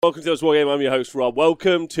Welcome to this War Game. I'm your host, Rob.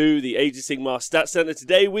 Welcome to the Age of Sigmar Stats Center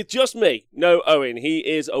today with just me. No Owen. He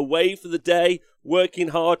is away for the day, working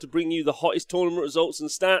hard to bring you the hottest tournament results and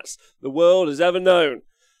stats the world has ever known.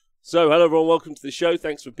 So, hello everyone. Welcome to the show.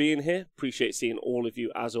 Thanks for being here. Appreciate seeing all of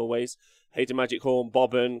you as always. Hater Magic Horn,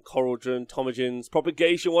 Bobbin, Coraldron, Tomogens,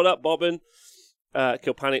 Propagation. What up, Bobbin?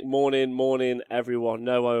 Kill Panic. Morning, everyone.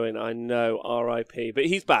 No Owen. I know. R.I.P. But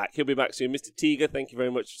he's back. He'll be back soon. Mr. Tiga, thank you very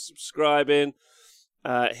much for subscribing.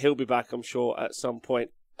 He'll be back, I'm sure, at some point.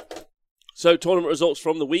 So, tournament results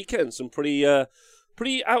from the weekend. Some pretty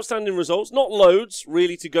outstanding results. Not loads,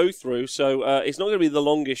 really, to go through. So, it's not going to be the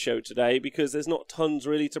longest show today because there's not tons,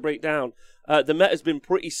 really, to break down. The meta has been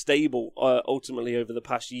pretty stable, ultimately, over the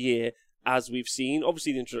past year, as we've seen.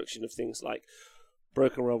 Obviously, the introduction of things like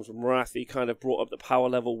Broken Realms and Marathi kind of brought up the power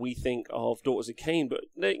level, we think, of Daughters of Cain. But,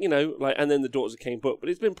 you know, and then the Daughters of Cain book. But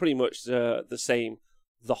it's been pretty much the same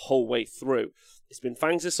the whole way through. It's been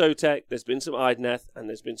Fangs of Sotek, there's been some Idneth, and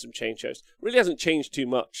there's been some chain shows. Really hasn't changed too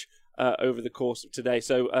much over the course of today.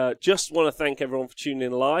 So just want to thank everyone for tuning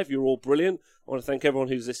in live. You're all brilliant. I want to thank everyone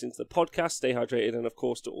who's listening to the podcast. Stay hydrated. And, of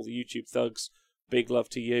course, to all the YouTube thugs, big love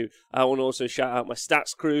to you. I want to also shout out my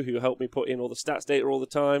stats crew who help me put in all the stats data all the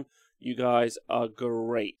time. You guys are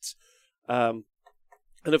great.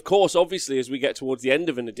 And of course, obviously, as we get towards the end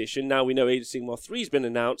of an edition, now we know Age of Sigmar 3 has been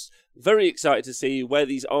announced. Very excited to see where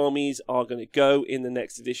these armies are going to go in the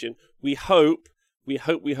next edition. We hope that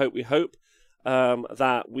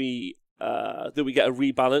we get a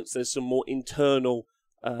rebalance. There's some more internal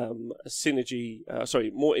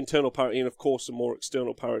synergy, more internal parity, and of course some more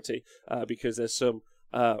external parity, because there's some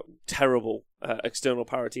terrible external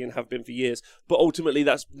parity and have been for years. But ultimately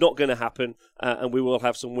that's not going to happen, and we will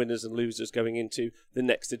have some winners and losers going into the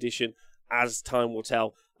next edition as time will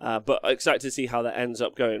tell. But excited to see how that ends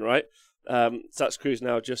up going, right? Stats Crew's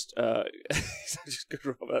now just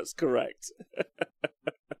that's correct.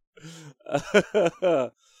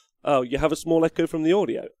 Oh, you have a small echo from the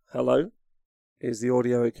audio. Hello? Is the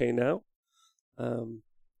audio okay now?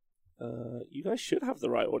 You guys should have the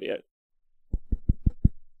right audio.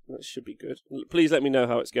 That should be good. Please let me know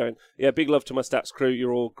how it's going. Yeah, big love to my stats crew.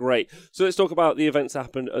 You're all great. So let's talk about the events that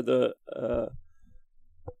happened at the...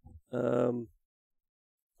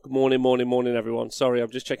 Good morning, everyone. Sorry,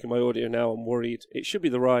 I'm just checking my audio now. I'm worried. It should be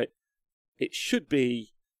the right... It should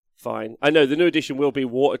be fine. I know the new edition will be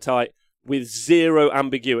watertight with zero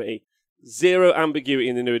ambiguity. Zero ambiguity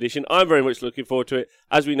in the new edition. I'm very much looking forward to it.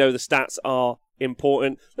 As we know, the stats are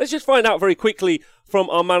important. Let's just find out very quickly from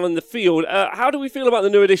our man on the field. How do we feel about the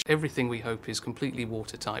new edition? Everything we hope is completely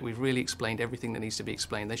watertight. We've really explained everything that needs to be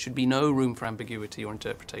explained. There should be no room for ambiguity or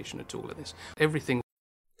interpretation at all of this. Everything.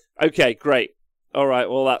 Okay, great. All right,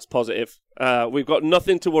 well that's positive. We've got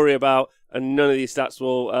nothing to worry about, and none of these stats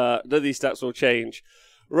will change.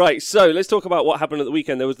 Right, so let's talk about what happened at the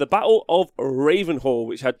weekend. There was the Battle of Ravenhall,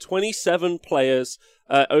 which had 27 players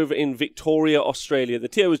over in Victoria, Australia. The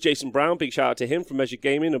TO was Jason Brown. Big shout out to him from Measured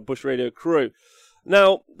Gaming and Bush Radio crew.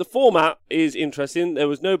 Now, the format is interesting. There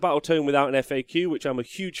was no battle tone without an FAQ, which I'm a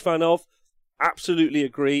huge fan of. Absolutely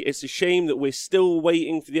agree. It's a shame that we're still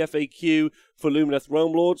waiting for the FAQ for Lumineth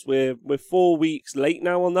Realm Lords. We're 4 weeks late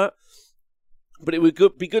now on that. But it would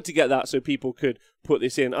be good to get that so people could put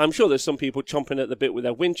this in. I'm sure there's some people chomping at the bit with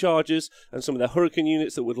their wind chargers and some of their hurricane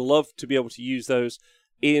units that would love to be able to use those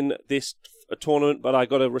in this tournament. But I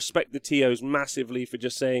got to respect the TOs massively for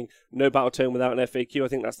just saying no battle tone without an FAQ. I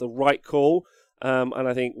think that's the right call. And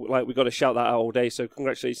I think we got to shout that out all day. So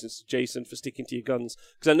congratulations to Jason for sticking to your guns,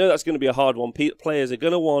 because I know that's going to be a hard one. Players are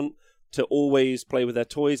going to want to always play with their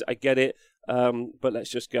toys. I get it. But let's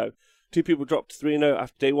just go. 2 people dropped 3-0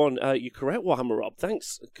 after day 1. You're correct, Warhammer Rob.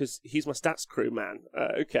 Thanks, because he's my stats crew, man.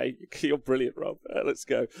 Okay, you're brilliant, Rob. Let's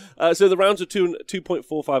go. So the rounds are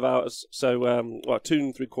 2.45 hours, so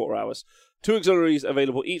 2 3/4 hours. 2 auxiliaries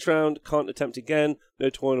available each round. Can't attempt again. No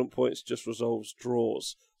tournament points, just resolves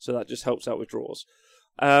draws. So that just helps out with draws.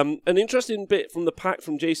 An interesting bit from the pack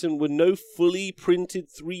from Jason were no fully printed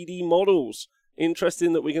 3D models.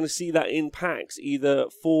 Interesting that we're going to see that in packs, either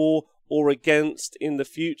for or against in the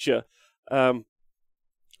future. I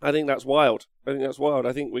think that's wild. I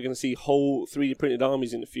think we're going to see whole 3D printed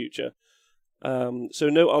armies in the future. So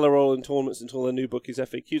no Alaroll in tournaments until the new book is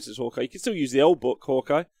FAQ'd, says Hawkeye. You can still use the old book,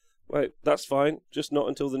 Hawkeye. Right, that's fine. Just not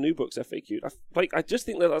until the new book's FAQ'd. I just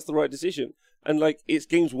think that that's the right decision. And it's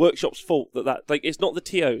Games Workshop's fault that it's not the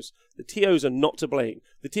TOs. The TOs are not to blame.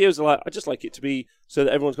 The TOs are I just like it to be so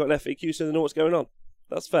that everyone's got an FAQ so they know what's going on.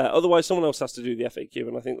 That's fair. Otherwise, someone else has to do the FAQ,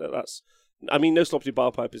 and I think that's... I mean, no sloppy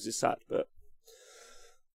bar pipers is sad, but...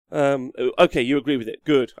 Okay, you agree with it.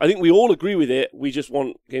 Good. I think we all agree with it. We just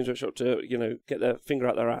want Games Workshop to, get their finger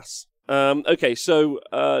out their ass. Okay, so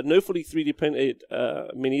no fully 3D printed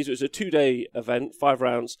minis. It was a 2-day event, 5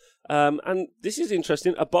 rounds. And this is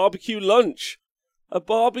interesting. A barbecue lunch. A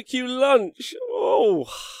barbecue lunch.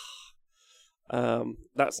 Oh,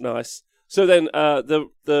 that's nice. So then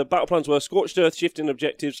the battle plans were Scorched Earth, Shifting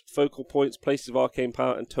Objectives, Focal Points, Places of Arcane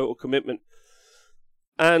Power, and Total Commitment.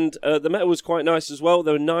 And the meta was quite nice as well.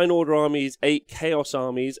 There were 9 Order armies, 8 Chaos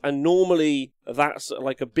armies, and normally that's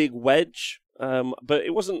like a big wedge. But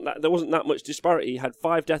it wasn't that, there wasn't that much disparity. You had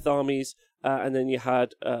 5 Death armies, and then you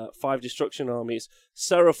had 5 Destruction armies.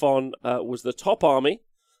 Seraphon was the top army,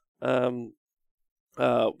 like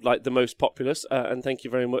the most populous. And thank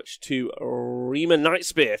you very much to Rima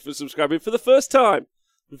Nightspear for subscribing for the first time.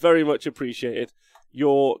 Very much appreciated.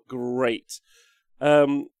 You're great.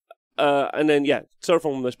 And then,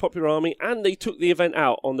 Seraphon was the most popular army, and they took the event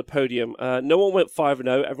out on the podium. No one went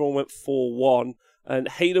 5-0, everyone went 4-1, and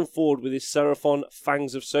Hayden Ford with his Seraphon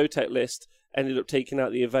Fangs of Sotek list ended up taking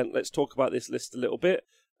out the event. Let's talk about this list a little bit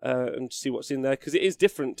and see what's in there, because it is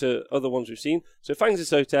different to other ones we've seen. So Fangs of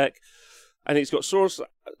Sotek, and he's got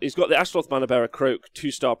the Astaroth Banner Bearer Croak,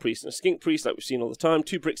 2-star Priest, and a Skink Priest like we've seen all the time,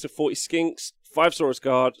 2 bricks of 40 Skinks, 5 Saurus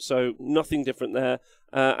Guard, so nothing different there.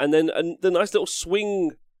 And then the nice little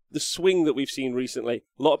swing... The swing that we've seen recently.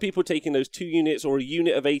 A lot of people taking those 2 units or a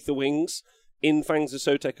unit of Aether Wings in Fangs of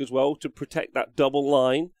Sotek as well to protect that double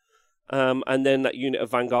line. And then that unit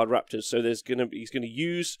of Vanguard Raptors. So he's going to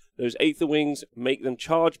use those Aether Wings, make them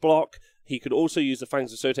charge block. He could also use the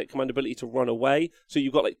Fangs of Sotek command ability to run away. So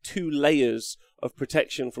you've got like 2 layers of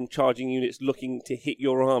protection from charging units looking to hit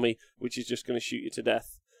your army, which is just going to shoot you to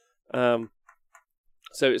death.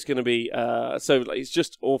 So it's going to be, it's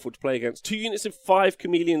just awful to play against. 2 units of 5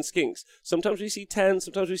 Chameleon Skinks. Sometimes we see 10,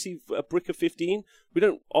 sometimes we see a brick of 15. We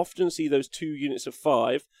don't often see those 2 units of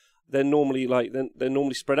 5. They're normally they're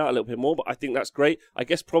normally spread out a little bit more, but I think that's great. I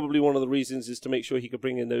guess probably one of the reasons is to make sure he could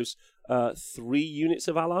bring in those 3 units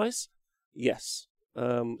of allies. Yes.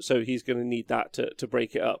 So he's going to need that to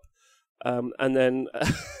break it up. And then...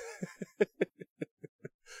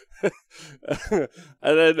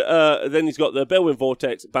 and then he's got the Bellwind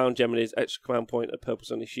Vortex, Bound Geminis, extra command point, and Purple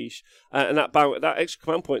Sunny Sheesh. And that extra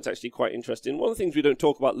command point is actually quite interesting. One of the things we don't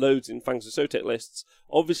talk about loads in Fangs of Sotek lists,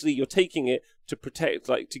 obviously you're taking it to protect,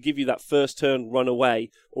 like to give you that first turn run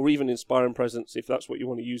away, or even Inspiring Presence if that's what you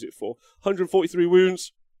want to use it for. 143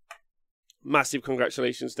 wounds. Massive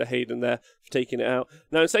congratulations to Hayden there for taking it out.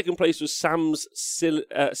 Now in second place was Sims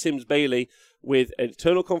Bailey with an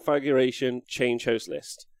Eternal Configuration Change Host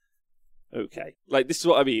list. Okay, like this is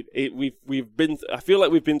what I mean. We've been. I feel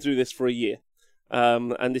like we've been through this for a year,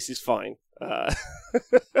 and this is fine.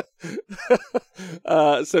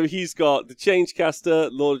 So he's got the Changecaster,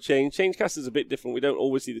 Lord of Change. Changecaster's a bit different. We don't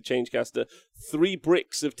always see the Changecaster. 3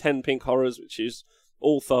 bricks of 10 pink horrors, which is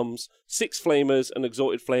all thumbs. 6 flamers, an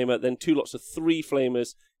Exalted Flamer, then 2 lots of 3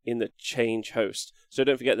 flamers in the Change Host. So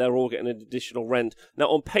don't forget they're all getting an additional rend. Now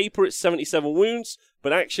on paper it's 77 wounds,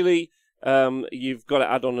 but actually. You've got to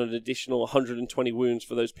add on an additional 120 wounds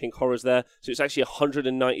for those pink horrors there. So it's actually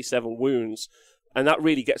 197 wounds. And that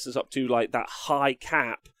really gets us up to like that high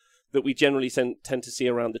cap that we generally tend to see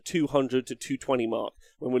around the 200 to 220 mark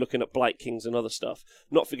when we're looking at Blight Kings and other stuff.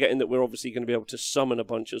 Not forgetting that we're obviously going to be able to summon a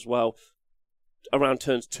bunch as well around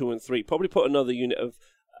turns 2 and 3. Probably put another unit of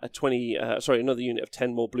another unit of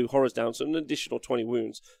 10 more blue horrors down, so an additional 20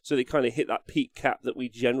 wounds. So they kind of hit that peak cap that we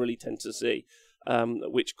generally tend to see.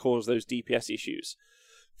 Which cause those DPS issues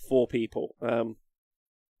for people. So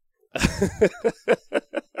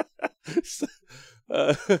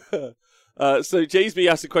Jaysby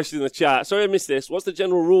asked a question in the chat. Sorry I missed this. What's the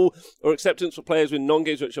general rule or acceptance for players with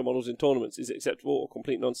non-Games Workshop models in tournaments? Is it acceptable or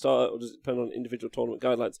complete non-starter, or does it depend on individual tournament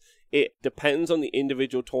guidelines? It depends on the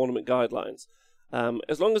individual tournament guidelines.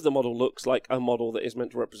 As long as the model looks like a model that is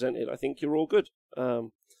meant to represent it, I think you're all good.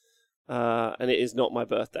 And it is not my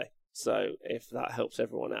birthday. So, if that helps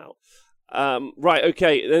everyone out. Right,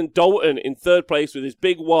 okay, then Dalton in third place with his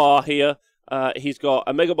big war here. He's got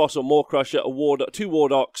a Mega Boss or Maw Crusher, 2 War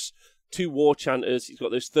Docs, 2 War Chanters. He's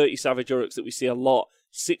got those 30 Savage Uruks that we see a lot.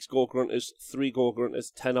 6 Gore Grunters, 3 Gore Grunters,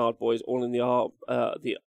 10 Ard Boys, all in the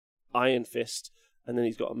Iron Fist. And then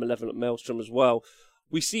he's got a Malevolent Maelstrom as well.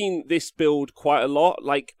 We've seen this build quite a lot.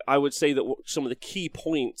 Like, I would say that some of the key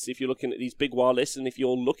points, if you're looking at these big war lists, and if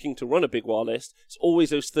you're looking to run a big war list, it's always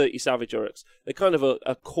those 30 Savage Uruks. They're kind of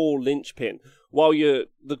a core linchpin. While the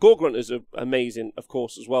Gore Grunters are amazing, of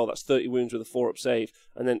course, as well. That's 30 wounds with a 4-up save.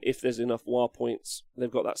 And then if there's enough war points,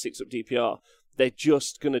 they've got that 6-up DPR. They're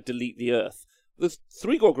just going to delete the Earth. the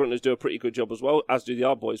three Gore Grunters do a pretty good job as well, as do the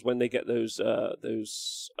Ard Boys when they get those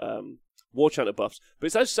War Chanter buffs. But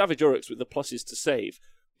it's those Savage Uruks with the pluses to save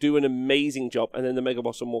do an amazing job, and then the Mega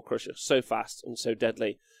Boss and Maw Crusher so fast and so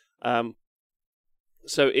deadly.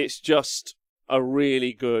 So it's just a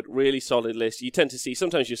really good, really solid list. You tend to see,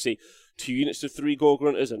 sometimes you'll see 2 units of 3 Gore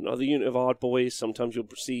Grunters, another unit of Ard Boys. Sometimes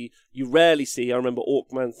you rarely see, I remember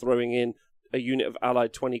Orkman throwing in a unit of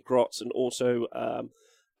allied 20 Grots and also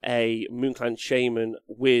a Moonclan Shaman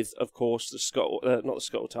with, of course, not the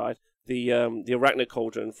Scuttle-Tide, the Arachnid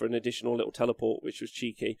Cauldron for an additional little teleport, which was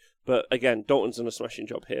cheeky. But again, Dalton's done a smashing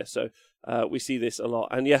job here, so we see this a lot.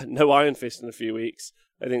 And yeah, no Iron Fist in a few weeks.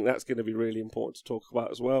 I think that's going to be really important to talk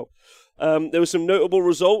about as well. There were some notable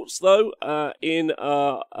results, though, in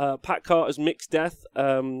Pat Carter's Mixed Death,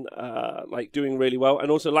 doing really well.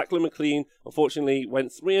 And also, Lachlan McLean, unfortunately,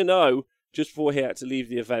 went 3-0 just before he had to leave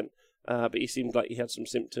the event. But he seemed like he had some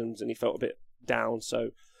symptoms and he felt a bit down,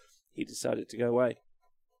 so he decided to go away.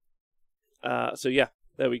 So yeah,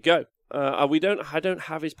 there we go. I don't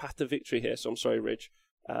have his path to victory here, so I'm sorry, Ridge.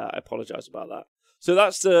 I apologise about that. So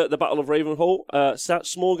that's the Battle of Ravenhall.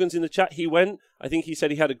 Smorgan's in the chat. He went. I think he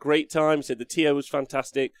said he had a great time. He said the TO was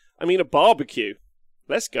fantastic. I mean, a barbecue.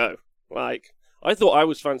 Let's go. Like, I thought I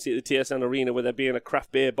was fancy at the TSN Arena with there being a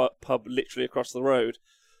craft beer pub literally across the road.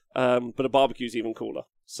 But a barbecue's even cooler.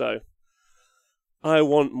 So I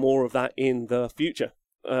want more of that in the future.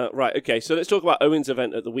 Right, okay, so let's talk about Owen's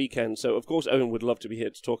event at the weekend. So, of course, Owen would love to be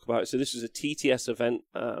here to talk about it. So this was a TTS event,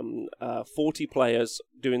 40 players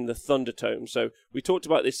doing the Thundertome. So we talked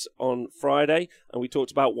about this on Friday, and we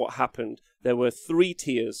talked about what happened. There were 3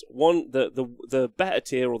 tiers. One, the better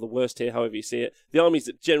tier, or the worst tier, however you see it. The armies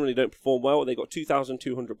that generally don't perform well, they got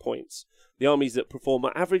 2,200 points. The armies that perform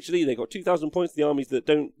averagely, they got 2,000 points. The armies that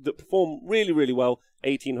perform really, really well,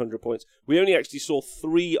 1,800 points. We only actually saw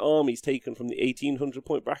 3 armies taken from the 1,800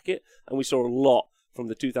 point bracket, and we saw a lot from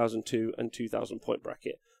the 2,002 and 2,000 point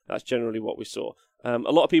bracket. That's generally what we saw. A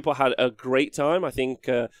lot of people had a great time. I think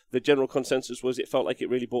the general consensus was it felt like it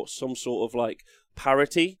really brought some sort of like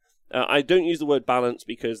parity. I don't use the word balance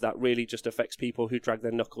because that really just affects people who drag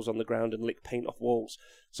their knuckles on the ground and lick paint off walls.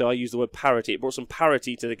 So I use the word parity. It brought some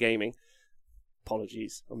parity to the gaming.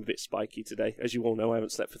 Apologies, I'm a bit spiky today. As you all know, I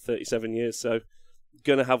haven't slept for 37 years, so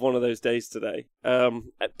gonna have one of those days today.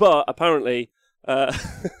 But apparently, hey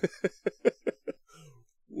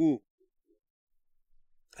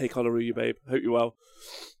Coloru, babe, hope you're well.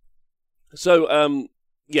 So,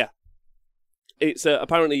 yeah, it's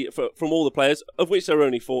apparently from all the players, of which there are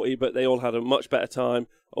only 40, but they all had a much better time,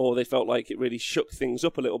 or they felt like it really shook things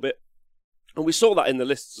up a little bit, and we saw that in the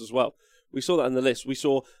lists as well. We saw that in the list. We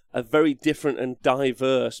saw a very different and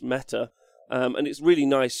diverse meta, and it's really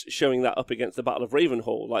nice showing that up against the Battle of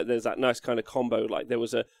Ravenhall. Like, there's that nice kind of combo. Like, there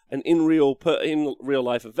was an in real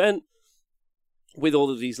life event with all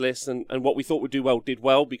of these lists, and what we thought would do well did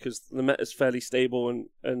well because the meta's fairly stable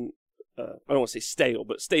and I don't want to say stale,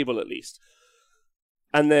 but stable at least.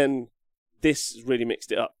 And then this really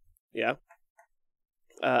mixed it up. Yeah.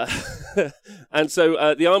 And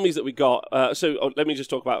so the armies that we got, let me just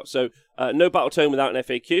talk about, no Battle Tome without an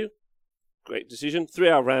FAQ, great decision,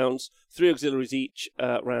 3-hour rounds, 3 auxiliaries each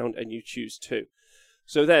round, and you choose 2.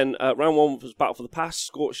 So then, round 1 was Battle for the Pass,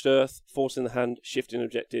 Scorched Earth, Force in the Hand, Shifting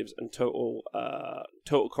Objectives, and Total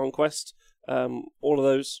Conquest. All of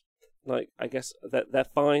those, like, I guess they're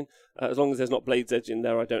fine, as long as there's not Blade's Edge in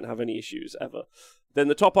there, I don't have any issues ever. Then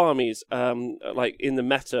the top armies, like in the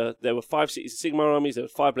meta, there were 5 Cities of Sigmar armies, there were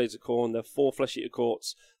 5 Blades of Khorne, there were 4 Flesh Eater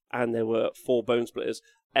Courts, and there were 4 Bone Splitters.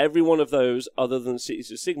 Every one of those, other than Cities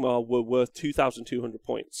of Sigmar, were worth 2,200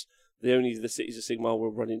 points. The Cities of Sigmar were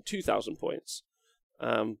running 2,000 points.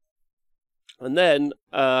 And then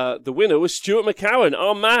the winner was Stuart McCowan,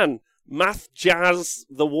 our man, Math Jazz,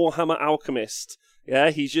 the Warhammer Alchemist.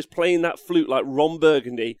 Yeah, he's just playing that flute like Ron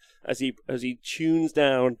Burgundy as he tunes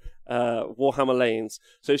down Warhammer lanes.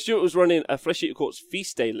 So Stuart was running a Flesh Eater Court's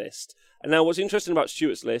Feast Day list. And now what's interesting about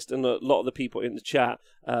Stuart's list, and a lot of the people in the chat,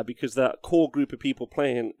 because that core group of people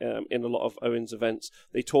playing in a lot of Owen's events,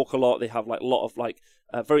 they talk a lot, they have like a lot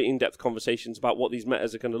of very in-depth conversations about what these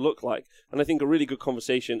metas are going to look like. And I think a really good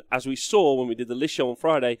conversation, as we saw when we did the list show on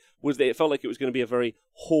Friday, was that it felt like it was going to be a very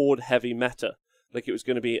horde-heavy meta. Like it was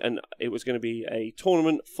going to be a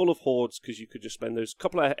tournament full of hordes because you could just spend those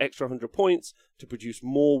couple of extra 100 points to produce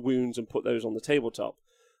more wounds and put those on the tabletop.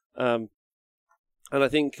 And I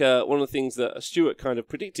think one of the things that Stuart kind of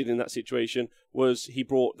predicted in that situation was he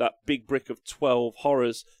brought that big brick of 12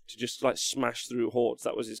 horrors to just like smash through hordes.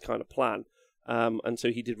 That was his kind of plan. And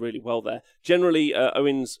so he did really well there. Generally,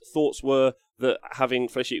 Owen's thoughts were that having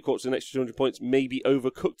Flesh Eater Courts an extra 200 points maybe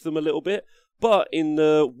overcooked them a little bit. But in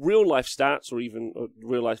the real-life stats, or even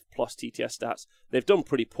real-life plus TTS stats, they've done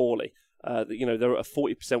pretty poorly. You know, they're at a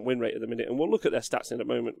 40% win rate at the minute, and we'll look at their stats in a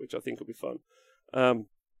moment, which I think will be fun.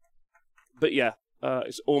 But yeah,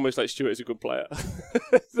 it's almost like Stuart is a good player.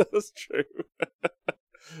 That's true.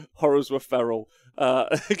 Horrors were feral.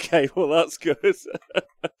 Okay, well that's good.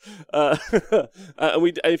 And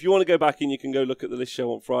if you want to go back in, you can go look at the list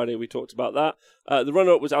show on Friday. We talked about that. The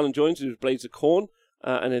runner-up was Alan Jones with Blades of Corn.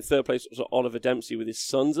 And in third place was Oliver Dempsey with his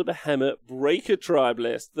Sons of Behemoth Breaker Tribe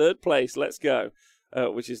list. Third place, let's go,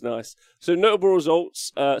 which is nice. So notable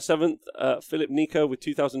results, 7th, Philip Nico with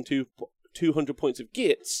 2,200 points of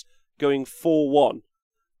Gits going 4-1.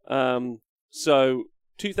 So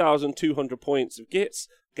 2,200 points of Gits,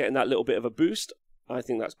 getting that little bit of a boost. I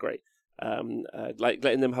think that's great. Like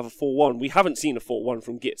letting them have a 4-1. We haven't seen a 4-1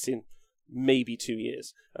 from Gits in maybe 2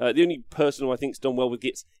 years. The only person who I think's done well with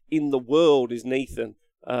Gits in the world is Nathan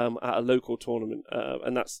at a local tournament,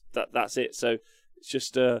 and that's it. So it's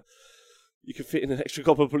just you can fit in an extra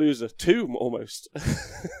Copperpalooza, 2 almost.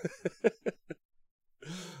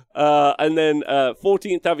 And then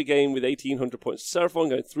 14th Tavi game with 1,800 points. Seraphon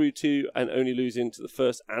going through 2 and only losing to the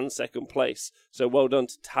first and second place. So well done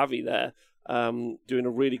to Tavi there. Doing a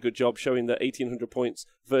really good job showing that 1,800 points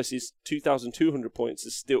versus 2,200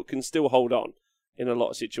 points can still hold on in a lot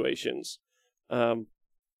of situations. And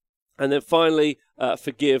then finally,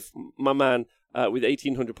 Forgive, my man, with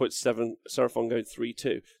 1,800 points, 7, Seraphon going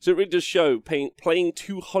 3-2. So it really does show playing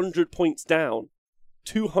 200 points down,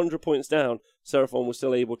 Seraphon was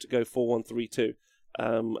still able to go 4-1,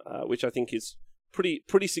 3-2, which I think is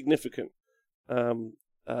pretty significant.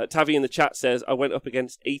 Tavi in the chat says, I went up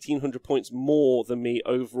against 1,800 points more than me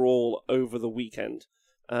overall over the weekend,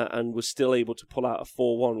 and was still able to pull out a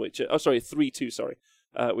 4-1,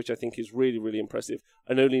 3-2, which I think is really, really impressive,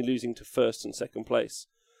 and only losing to first and second place.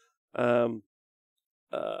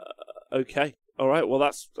 Okay, all right, well,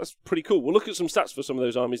 that's pretty cool. We'll look at some stats for some of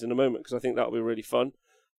those armies in a moment, because I think that'll be really fun.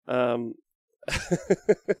 And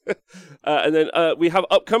then we have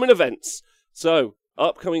upcoming events. So,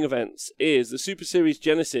 upcoming events is the Super Series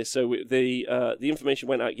Genesis. So the information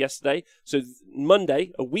went out yesterday. So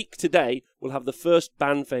Monday, a week today, we'll have the first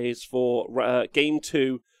ban phase for Game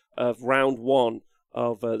 2 of Round 1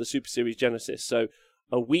 of the Super Series Genesis. So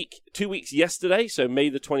 2 weeks yesterday, so May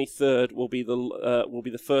the 23rd will be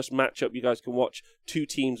the first matchup. You guys can watch 2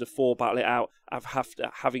 teams of 4 battle it out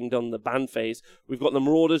after having done the ban phase. We've got the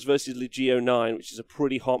Marauders versus Legio 9, which is a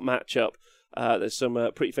pretty hot matchup. There's some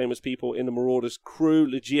pretty famous people in the Marauders crew.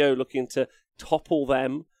 Legio looking to topple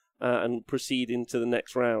them and proceed into the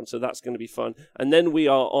next round, so that's going to be fun. And then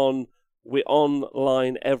we're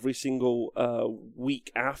online every single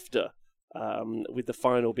week after, with the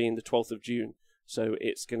final being the 12th of June. So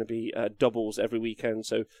it's going to be doubles every weekend.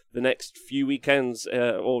 So the next few weekends,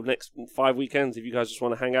 or next 5 weekends, if you guys just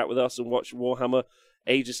want to hang out with us and watch Warhammer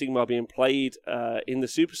Age of Sigmar being played in the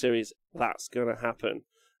Super Series, that's going to happen.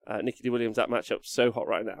 Nicky D. Williams, that matchup's so hot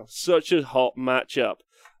right now. Such a hot matchup.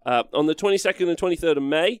 On the 22nd and 23rd of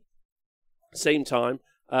May, same time,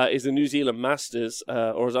 is the New Zealand Masters,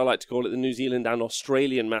 or as I like to call it, the New Zealand and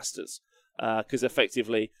Australian Masters, because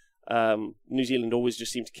effectively New Zealand always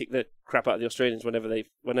just seem to kick the crap out of the Australians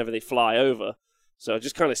whenever they fly over. So I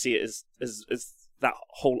just kind of see it as that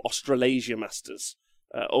whole Australasia Masters,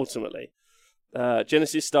 ultimately.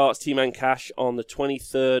 Genesis starts Team and Cash on the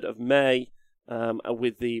 23rd of May,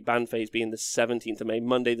 with the ban phase being the 17th of May,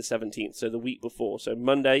 Monday the 17th, so the week before. So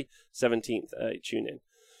Monday 17th, tune in.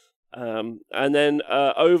 And then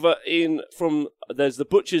there's the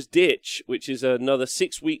Butcher's Ditch, which is another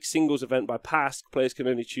 6-week singles event by Pask. Players can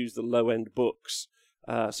only choose the low-end books,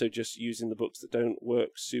 so just using the books that don't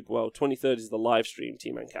work super well. 23rd is the live stream,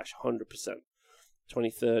 Team and Cash, 100%.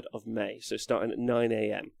 23rd of May, so starting at 9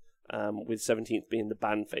 a.m, with 17th being the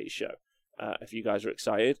ban phase show. If you guys are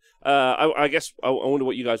excited. I guess I wonder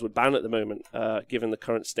what you guys would ban at the moment, given the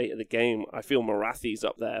current state of the game. I feel Marathi's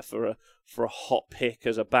up there for a hot pick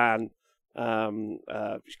as a ban,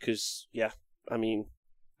 because I mean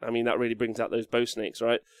that really brings out those bow snakes,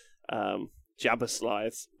 right? Jabber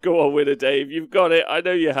Slides. Go on, winner Dave, you've got it. I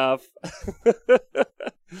know you have.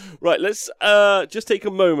 Right, let's just take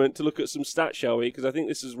a moment to look at some stats, shall we? Because I think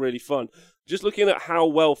this is really fun. Just looking at how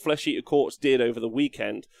well Flesh Eater Courts did over the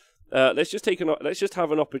weekend. Let's just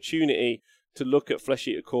have an opportunity to look at Flesh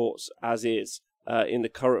Eater Courts as is in the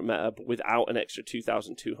current meta without an extra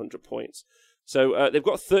 2,200 points. So they've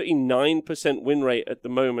got a 39% win rate at the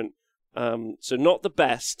moment. So not the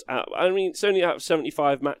best. It's only out of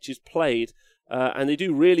 75 matches played, and they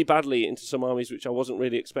do really badly into some armies which I wasn't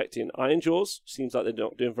really expecting. Iron Jaws seems like they're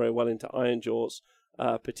not doing very well into Iron Jaws,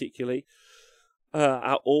 particularly.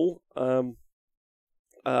 at all. And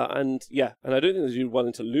I don't think they do well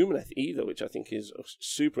into Lumineth either, which I think is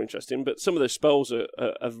super interesting. But some of those spells are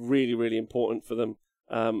really, really important for them.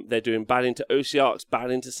 They're doing bad into Ossiarchs,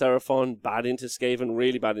 bad into Seraphon, bad into Skaven,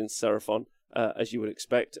 really bad into Seraphon, as you would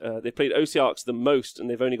expect. They played Ossiarchs the most, and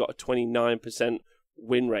they've only got a 29%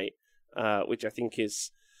 win rate, which I think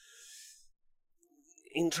is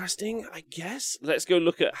interesting, I guess. Let's go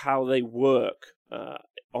look at how they work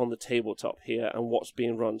on the tabletop here and what's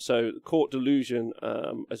being run. So Court Delusion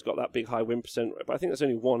has got that big high win percent, but I think that's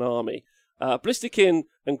only one army. Blisterkin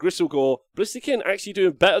and Gristlegore. Blisterkin actually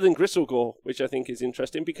doing better than Gristlegore, which I think is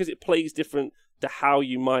interesting because it plays different to how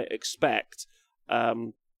you might expect.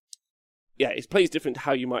 It plays different to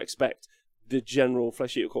how you might expect the general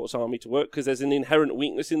Flesh Eater Court's army to work, because there's an inherent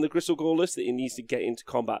weakness in the Gristlegore list that it needs to get into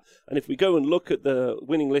combat. And if we go and look at the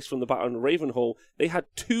winning list from the Battle of Ravenhall, they had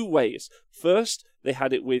two ways. First, they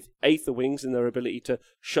had it with Aether Wings and their ability to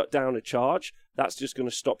shut down a charge. That's just going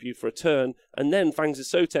to stop you for a turn. And then Fangs of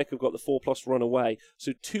Sotek have got the 4+ run away.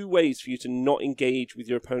 So two ways for you to not engage with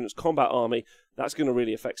your opponent's combat army. That's going to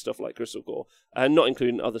really affect stuff like Gristlegore, and not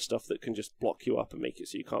including other stuff that can just block you up and make it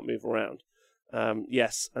so you can't move around.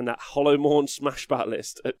 Yes, and that Hollow Morn Smash Bat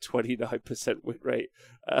list at 29% win rate,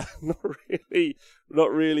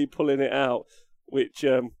 not really pulling it out, which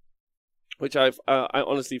I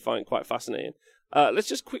honestly find quite fascinating. Let's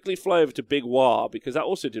just quickly fly over to Big War, because that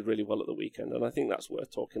also did really well at the weekend, and I think that's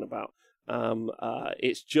worth talking about.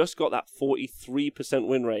 It's just got that 43%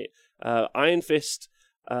 win rate. Iron Fist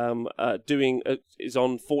is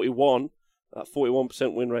on 41%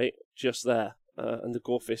 win rate just there. And the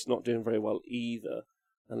Gorefist not doing very well either.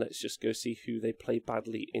 And let's just go see who they play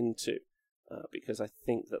badly into, because I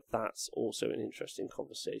think that's also an interesting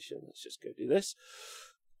conversation. Let's just go do this.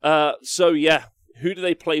 Who do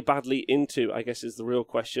they play badly into, I guess, is the real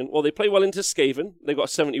question. Well, they play well into Skaven. They've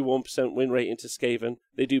got a 71% win rate into Skaven.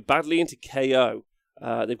 They do badly into KO.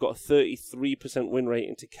 They've got a 33% win rate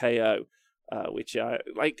into KO, which I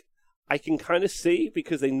can kind of see,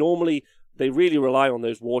 because they really rely on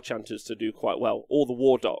those war chanters to do quite well, or the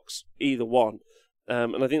war docs, either one.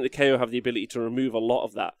 And I think the KO have the ability to remove a lot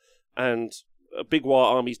of that. And big war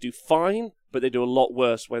armies do fine, but they do a lot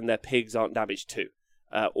worse when their pigs aren't damaged too,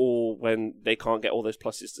 or when they can't get all those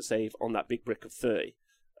pluses to save on that big brick of 30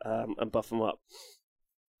 and buff them up.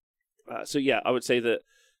 I would say that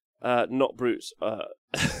not brutes.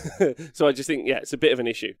 So I just think, it's a bit of an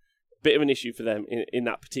issue. Bit of an issue for them in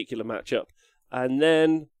that particular matchup. And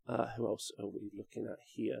then, who else are we looking at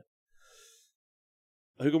here?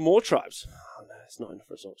 Ogre Tribes. Oh, no, it's not enough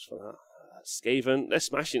results for that. Skaven, they're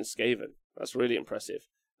smashing Skaven. That's really impressive.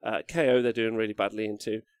 KO, they're doing really badly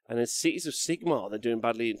into. And then Cities of Sigmar, they're doing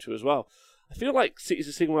badly into as well. I feel like Cities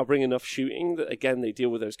of Sigmar bring enough shooting that, again, they deal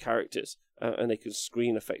with those characters and they can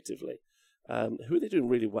screen effectively. Who are they doing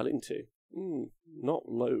really well into? Not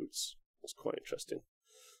loads. That's quite interesting.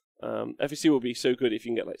 FEC will be so good if you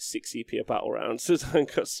can get like 6 EP a battle round.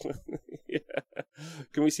 Yeah.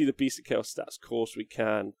 Can we see the Beast of Chaos stats? Of course we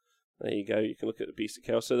can. There you go. You can look at the Beast of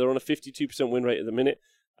Chaos. So they're on a 52% win rate at the minute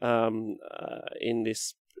in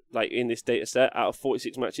this data set out of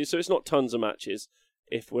 46 matches. So it's not tons of matches,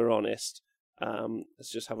 if we're honest.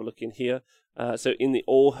 Let's just have a look in here. So in the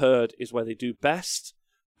All Herd is where they do best.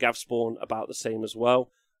 Gavspawn about the same as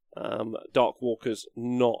well. Dark Walker's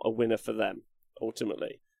not a winner for them,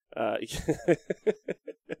 ultimately. Do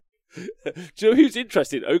you know who's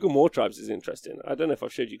interesting? Ogre Tribes is interesting. I don't know if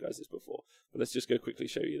I've showed you guys this before, but let's just go quickly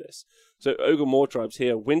show you this. So Ogre Tribes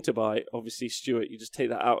here, Winterby, obviously Stuart, you just take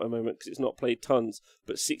that out a moment because it's not played tons,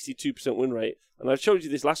 but 62% win rate. And I showed you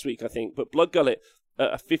this last week, I think, but Blood Gullet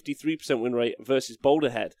at a 53% win rate versus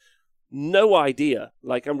Boulderhead. No idea.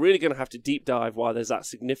 I'm really going to have to deep dive why there's that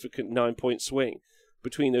significant 9-point swing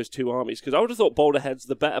between those two armies, because I would have thought Boulderhead's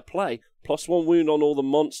the better play. +1 wound on all the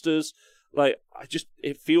monsters.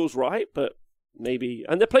 It feels right, but maybe.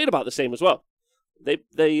 And they're played about the same as well. They're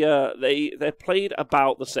played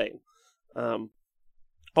about the same.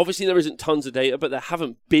 Obviously, there isn't tons of data, but there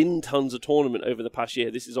haven't been tons of tournament over the past year.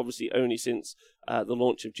 This is obviously only since the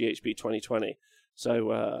launch of GHB 2020.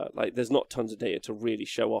 So, there's not tons of data to really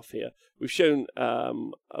show off here. We've shown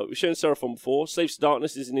Seraphon before. Slaves to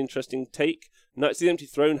Darkness is an interesting take. Knights of the Empty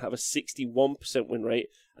Throne have a 61% win rate,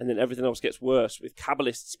 and then everything else gets worse, with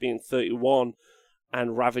Kabbalists being 31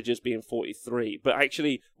 and Ravagers being 43. But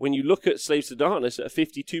actually, when you look at Slaves to Darkness at a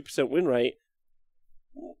 52% win rate,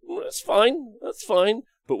 that's fine.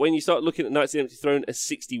 But when you start looking at Knights of the Empty Throne at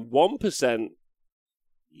 61%,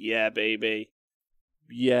 yeah, baby.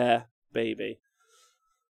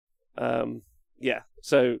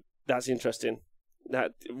 So that's interesting.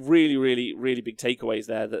 that really, really, really big takeaways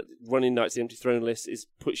there. That running Knights of the Empty Throne list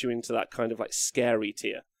puts you into that kind of like scary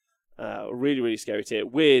tier. Really, really scary tier.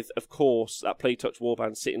 With, of course, that Play Touch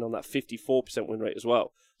Warband sitting on that 54% win rate as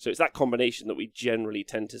well. So it's that combination that we generally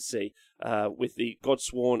tend to see, with the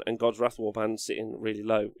Godsworn and God's Wrath Warband sitting really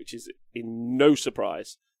low, which is in no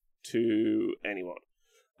surprise to anyone.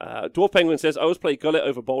 Dwarf Penguin says, I always play Gullet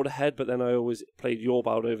over Boulderhead, but then I always played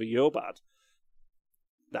Yorbad over Yorbad.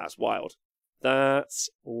 That's wild. That's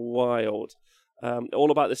wild. All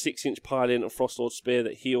about the 6-inch pile-in and Frostlord Spear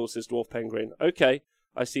that heals, says Dwarf Penguin. Okay,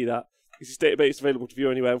 I see that. Is this database available to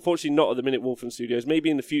view anywhere? Unfortunately, not at the minute, Wolfen Studios.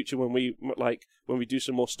 Maybe in the future when we do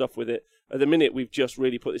some more stuff with it. At the minute, we've just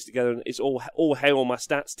really put this together, and it's all hail my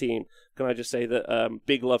stats team. Can I just say that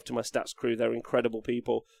big love to my stats crew? They're incredible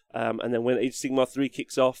people. And then when Age of Sigmar 3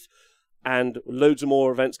 kicks off, and loads of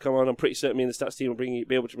more events come on, I'm pretty certain me and the stats team will be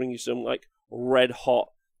able to bring you some like red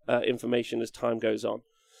hot information as time goes on.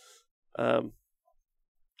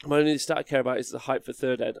 My only stat I care about is the hype for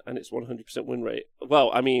third ed, and it's 100% win rate.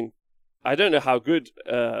 Well, I mean, I don't know how good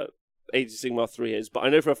Age of Sigmar 3 is, but I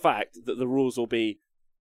know for a fact that the rules will be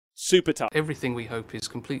super tight. Everything we hope is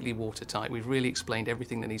completely watertight. We've really explained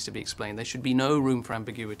everything that needs to be explained. There should be no room for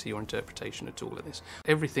ambiguity or interpretation at all of this.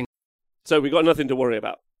 Everything. So we got nothing to worry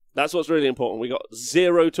about. That's what's really important. We got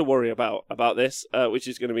zero to worry about this, which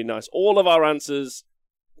is going to be nice. All of our answers,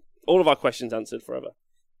 all of our questions answered forever.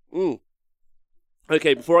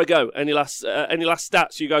 Okay, before I go, any last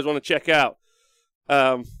stats you guys want to check out?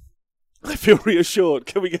 I feel reassured.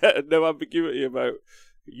 Can we get no ambiguity about?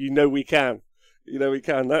 We can. We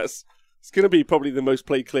can. It's going to be probably the most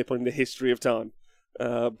played clip in the history of time.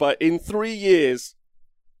 But in 3 years,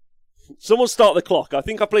 someone start the clock. I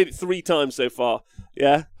think I played it 3 times so far.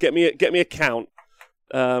 Yeah, get me a count.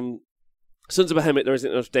 Sons of Behemoth, there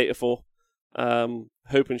isn't enough data for.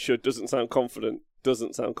 Hope and Should doesn't sound confident.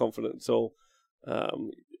 Doesn't sound confident at all.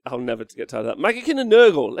 I'll never get tired of that. Magikin and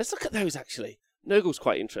Nurgle. Let's look at those actually. Nurgle's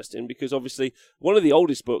quite interesting because obviously one of the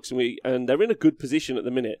oldest books, and they're in a good position at the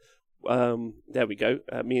minute. There we go.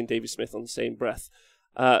 Me and David Smith on the same breath.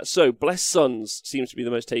 So Blessed Sons seems to be the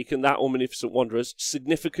most taken. That or Munificent Wanderers.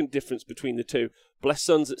 Significant difference between the two. Blessed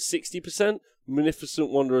Sons at 60%. Munificent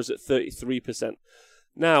Wanderers at 33%.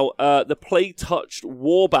 Now the Play Touched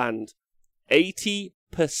Warband,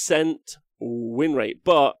 80% win rate,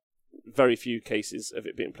 but very few cases of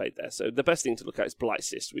it being played there. So the best thing to look at is Blight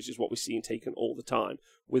Cyst, which is what we've seen taken all the time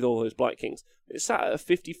with all those Blight Kings. It's sat at a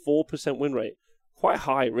 54% win rate. Quite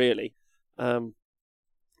high, really. But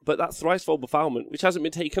that Thricefold Befoulment, which hasn't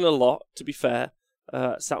been taken a lot, to be fair,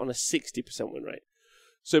 sat on a 60% win rate.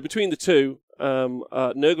 So between the two,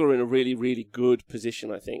 Nurgle are in a really, really good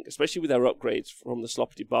position, I think, especially with their upgrades from the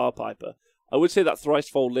Sloppity Bar Piper. I would say that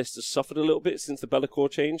Thricefold list has suffered a little bit since the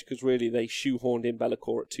Be'lakor change, because really they shoehorned in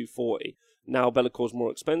Be'lakor at 240. Now Be'lakor's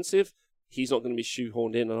more expensive. He's not going to be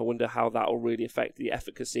shoehorned in, and I wonder how that will really affect the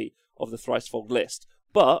efficacy of the Thricefold list.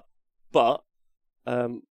 But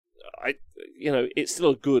it's still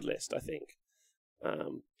a good list, I think.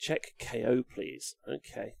 Check KO, please.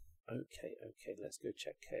 Okay. Let's go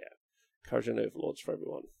check KO. Courage and Overlords for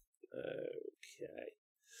everyone. Okay.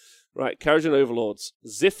 Right, Courage and Overlords.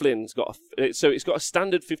 Ziflin's got it's got a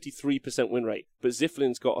standard 53% win rate, but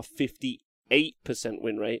Ziflin's got a 58%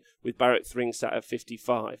 win rate with Barrack Thring sat at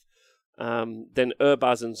 55. Then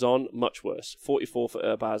Urbaz and Zon, much worse. 44 for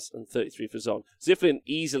Urbaz and 33 for Zon. Ziflin,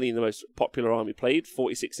 easily the most popular army played,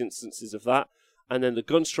 46 instances of that. And then the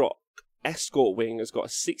Gunstrok Escort Wing has got a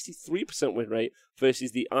 63% win rate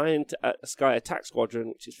versus the Iron Sky Attack Squadron,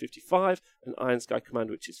 which is 55, and Iron Sky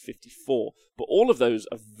Command, which is 54. But all of those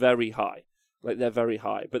are very high. They're very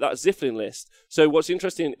high. But that Ziflin list, so what's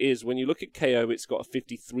interesting is when you look at KO, it's got a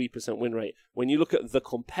 53% win rate. When you look at the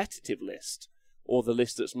competitive list, or the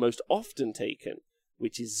list that's most often taken,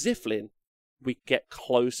 which is Ziflin, we get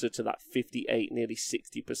closer to that 58, nearly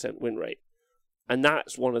 60% win rate. And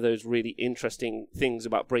that's one of those really interesting things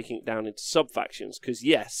about breaking it down into sub-factions, because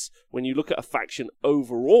yes, when you look at a faction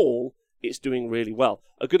overall, it's doing really well.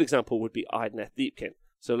 A good example would be Idoneth Deepkin.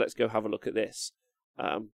 So let's go have a look at this.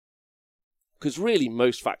 Because really,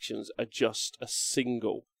 most factions are just a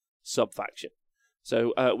single sub-faction.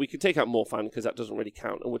 So we could take out Morfan, because that doesn't really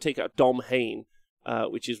count, and we'll take out Dom Hain,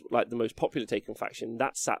 which is like the most popular taken faction.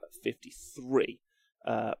 That's sat at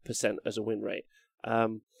 53% as a win rate.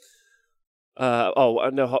 No,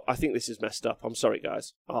 I think this is messed up. I'm sorry,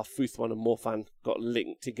 guys. Our Futhwan and Morfan got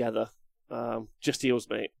linked together. Just heals,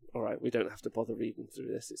 mate. All right, we don't have to bother reading through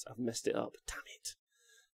this. I've messed it up. Damn it.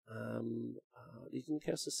 Legion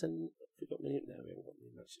Chaos Ascendant. We got many. No, we haven't got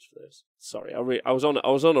many matches for those. Sorry, I was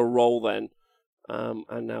on a roll then.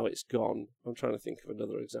 and now it's gone. I'm trying to think of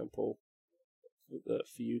another example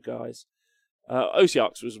for you guys.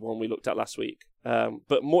 Osiarks was one we looked at last week.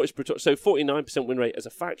 But Mortis so 49% win rate as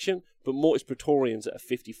a faction, but Mortis Praetorians at a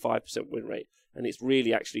 55% win rate. And it's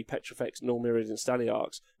really actually Petrifex, Nullmyrids, and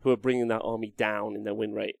Staliarchs who are bringing that army down in their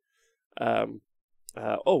win rate.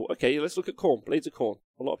 Okay, let's look at Khorne, Blades of Khorne.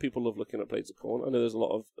 A lot of people love looking at Blades of Khorne. I know there's a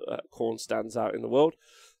lot of Khorne stands out in the world.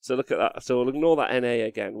 So look at that. So we'll ignore that NA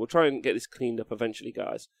again. We'll try and get this cleaned up eventually,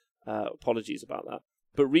 guys. Apologies about that.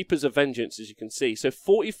 But Reapers of Vengeance, as you can see. So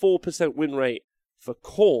 44% win rate for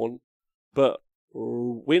Khorne, but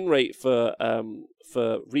win rate for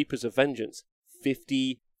Reapers of Vengeance,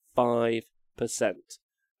 55%.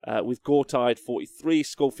 With Gortide 43,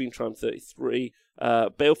 Skullfiend Tram 33,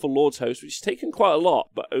 Baleful Lord's Host, which has taken quite a lot,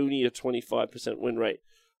 but only a 25% win rate,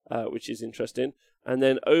 which is interesting. And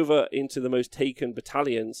then over into the most taken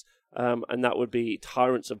battalions, and that would be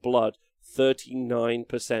Tyrants of Blood,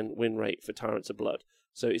 39% win rate for Tyrants of Blood.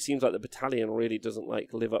 So it seems like the battalion really doesn't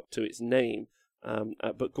live up to its name.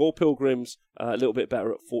 But Gore Pilgrims a little bit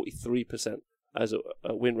better at 43% as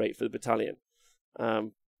a win rate for the battalion.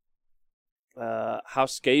 How's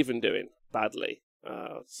Skaven doing? Badly.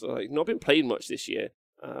 Not been played much this year.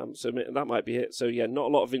 So that might be it. So yeah, not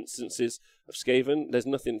a lot of instances of Skaven. There's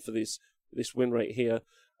nothing for this win rate here.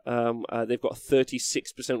 They've got a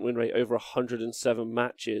 36% win rate over 107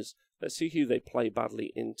 matches. Let's see who they play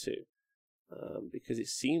badly into. Because it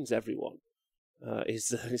seems everyone is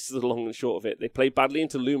the long and short of it. They play badly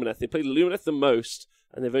into Lumineth. They play Lumineth the most,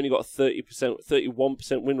 and they've only got a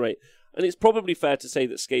 31% win rate. And it's probably fair to say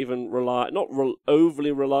that Skaven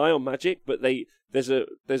overly rely on Magic, but there's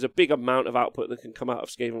a big amount of output that can come out of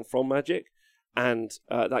Skaven from Magic, and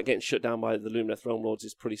that getting shut down by the Lumineth Realm Lords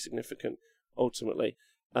is pretty significant ultimately.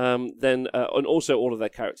 And also all of their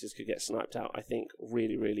characters could get sniped out, I think,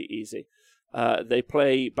 really, really easy. They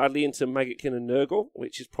play badly into Maggotkin and Nurgle,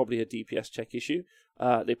 which is probably a DPS check issue.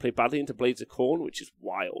 They play badly into Blades of Khorne, which is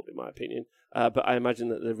wild in my opinion. But I imagine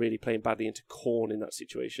that they're really playing badly into Khorne in that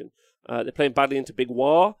situation. They're playing badly into Big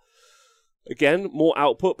War. Again, more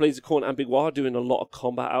output. Blades of Khorne and Big War doing a lot of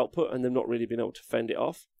combat output, and they've not really been able to fend it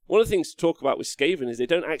off. One of the things to talk about with Skaven is they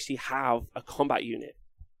don't actually have a combat unit.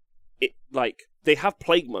 They have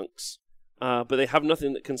Plague Monks, but they have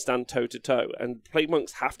nothing that can stand toe-to-toe. And Plague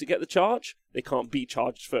Monks have to get the charge. They can't be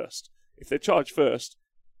charged first. If they charge first,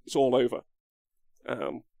 it's all over.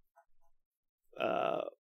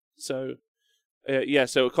 So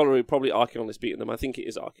Colorado probably Archaon List beating them. I think it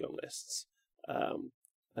is Archaon Lists.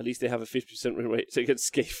 At least they have a 50% win rate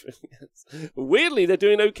against Skaven. Weirdly, they're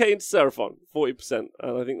doing okay into Seraphon, 40%.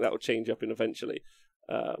 And I think that will change up in eventually.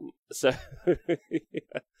 I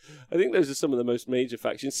think those are some of the most major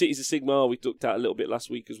factions. Cities of Sigmar we looked at a little bit last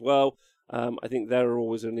week as well. I think they're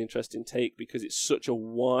always an interesting take because it's such a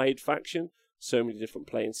wide faction, so many different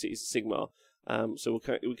playing Cities of Sigmar. So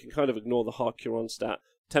we can kind of ignore the hard Huron stat.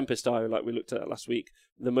 Tempest Eye, like we looked at last week,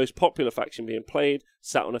 the most popular faction being played,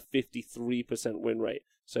 sat on a 53% win rate.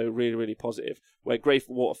 So really, really positive. Where Grey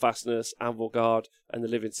Water Fastness, Anvil Guard, and the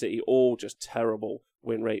Living City, all just terrible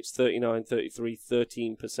win rates. 39, 33,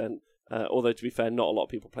 13%. Although, to be fair, not a lot of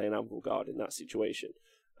people playing Anvil Guard in that situation.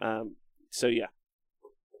 So, yeah.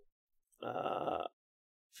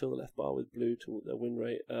 Fill the left bar with blue to their win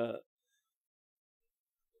rate.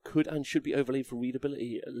 Could and should be overlaid for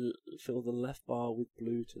readability. Fill the left bar with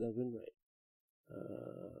blue to their win rate.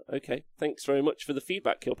 Okay, thanks very much for the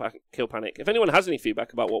feedback, Kill Panic. If anyone has any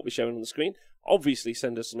feedback about what we're showing on the screen, obviously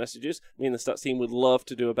send us some messages. Me and the stats team would love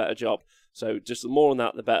to do a better job. So just the more on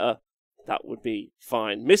that, the better. That would be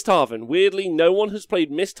fine. Misthaven. Weirdly, no one has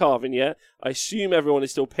played Misthaven yet. I assume everyone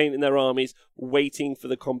is still painting their armies, waiting for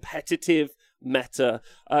the competitive meta.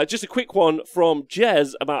 Just a quick one from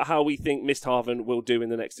Jez about how we think Misthaven will do in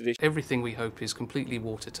the next edition. Everything we hope is completely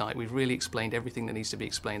watertight. We've really explained everything that needs to be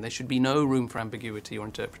explained. There should be no room for ambiguity or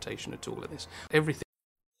interpretation at all in this. Everything.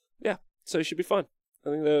 Yeah, so it should be fine.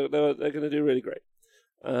 I think they're going to do really great.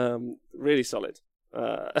 Really solid.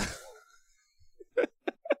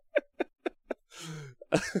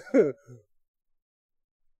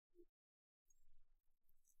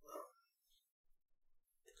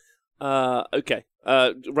 Okay.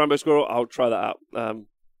 Rambo Squirrel, I'll try that out.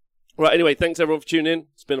 Right, anyway, thanks everyone for tuning in.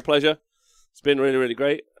 It's been a pleasure. It's been really, really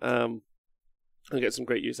great. I'll get some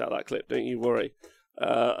great use out of that clip, don't you worry.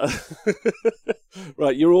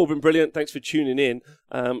 Right, you've all been brilliant. Thanks for tuning in.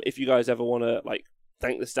 If you guys ever want to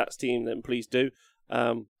thank the stats team, then please do.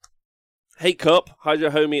 Hey Cup, Hydro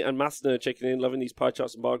Homie and Master checking in, loving these pie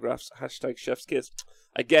charts and bar graphs. Hashtag Chef's Kiss.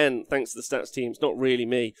 Again, thanks to the stats team. It's not really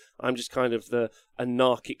me. I'm just kind of the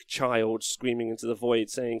anarchic child screaming into the void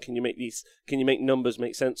saying, can you make numbers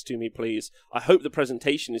make sense to me, please? I hope the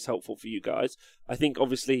presentation is helpful for you guys. I think,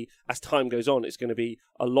 obviously, as time goes on, it's going to be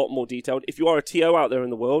a lot more detailed. If you are a TO out there in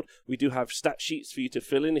the world, we do have stat sheets for you to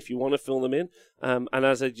fill in if you want to fill them in. And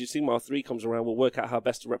as Sigmar 3 comes around, we'll work out how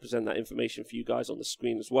best to represent that information for you guys on the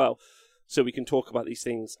screen as well, so we can talk about these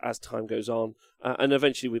things as time goes on. And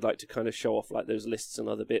eventually we'd like to kind of show off like those lists and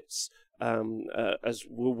other bits as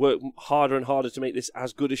we'll work harder and harder to make this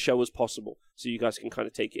as good a show as possible so you guys can kind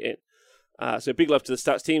of take it in. So big love to the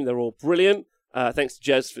stats team. They're all brilliant. Thanks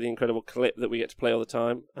to Jez for the incredible clip that we get to play all the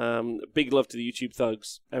time. Big love to the YouTube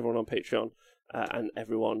thugs, everyone on Patreon, and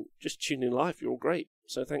everyone just tuning in live. You're all great.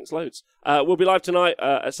 So thanks loads. We'll be live tonight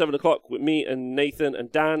at 7 o'clock with me and Nathan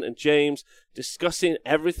and Dan and James discussing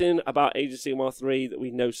everything about Age of Sigmar 3 that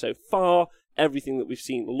we know so far, everything that we've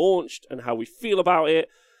seen launched and how we feel about it.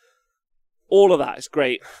 All of that is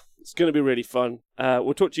great. It's going to be really fun.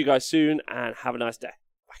 We'll talk to you guys soon and have a nice day.